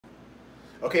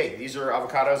Okay, these are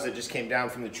avocados that just came down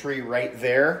from the tree right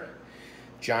there.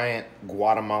 Giant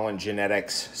Guatemalan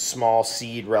genetics, small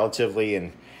seed relatively,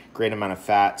 and great amount of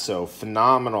fat, so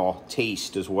phenomenal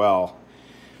taste as well.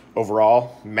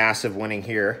 Overall, massive winning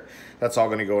here. That's all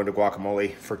gonna go into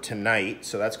guacamole for tonight,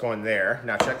 so that's going there.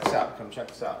 Now check this out, come check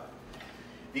this out.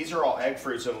 These are all egg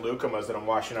fruits and lucas that I'm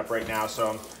washing up right now, so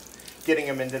I'm getting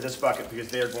them into this bucket because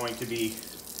they're going to be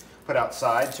put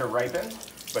outside to ripen.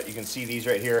 But you can see these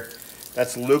right here.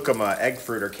 That's lucuma, egg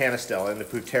fruit, or canistel, and the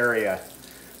puteria.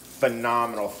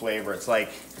 Phenomenal flavor. It's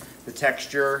like the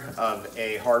texture of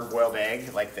a hard-boiled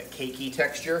egg, like the cakey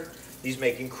texture. These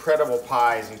make incredible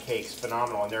pies and cakes,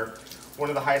 phenomenal, and they're one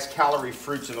of the highest calorie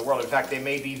fruits in the world. In fact, they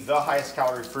may be the highest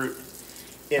calorie fruit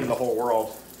in the whole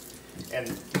world,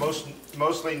 and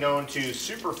mostly known to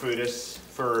superfoodists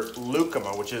for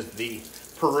lucuma, which is the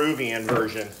Peruvian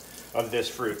version of this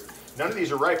fruit. None of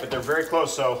these are ripe, but they're very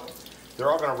close, so they're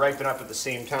all going to ripen up at the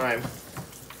same time.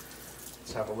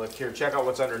 Let's have a look here. Check out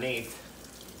what's underneath.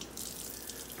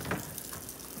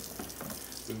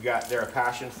 We've got there a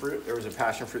passion fruit. There was a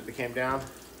passion fruit that came down.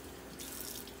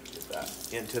 Get that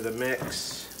into the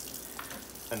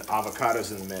mix. And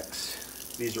avocados in the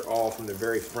mix. These are all from the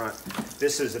very front.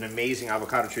 This is an amazing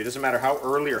avocado tree. It doesn't matter how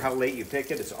early or how late you pick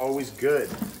it, it's always good.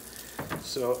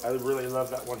 So I really love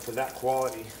that one for that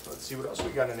quality. Let's see what else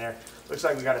we got in there. Looks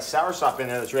like we got a soursop in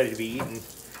there that's ready to be eaten.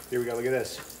 Here we go, look at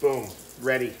this. Boom,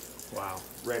 ready. Wow,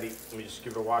 ready. Let me just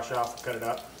give it a wash off, cut it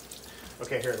up.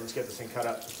 Okay, here, let's get this thing cut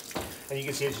up. And you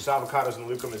can see it's just avocados and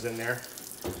lucas in there.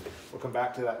 We'll come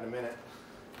back to that in a minute.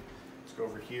 Let's go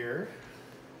over here.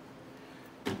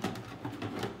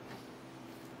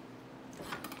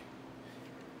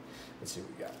 Let's see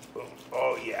what we got. Boom.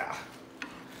 Oh, yeah.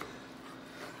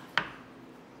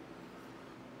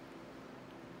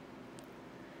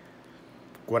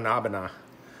 Guanabana.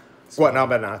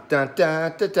 Guanabana. Dun,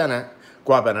 dun, dun, dun, dun.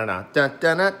 Guanabana. Dun,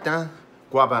 dun, dun, dun.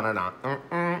 Guanabana.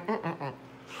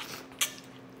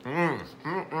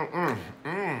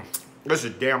 This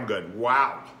is damn good.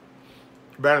 Wow.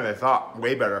 Better than I thought.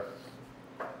 Way better.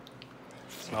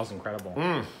 Smells incredible.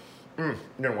 You're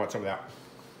gonna want some of that.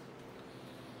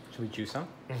 Should we juice some?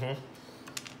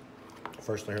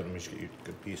 First, here, let me just get you a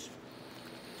good piece.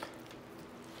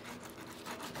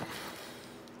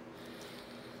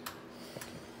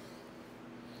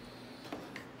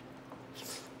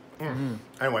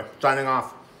 Anyway, signing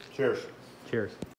off. Cheers. Cheers.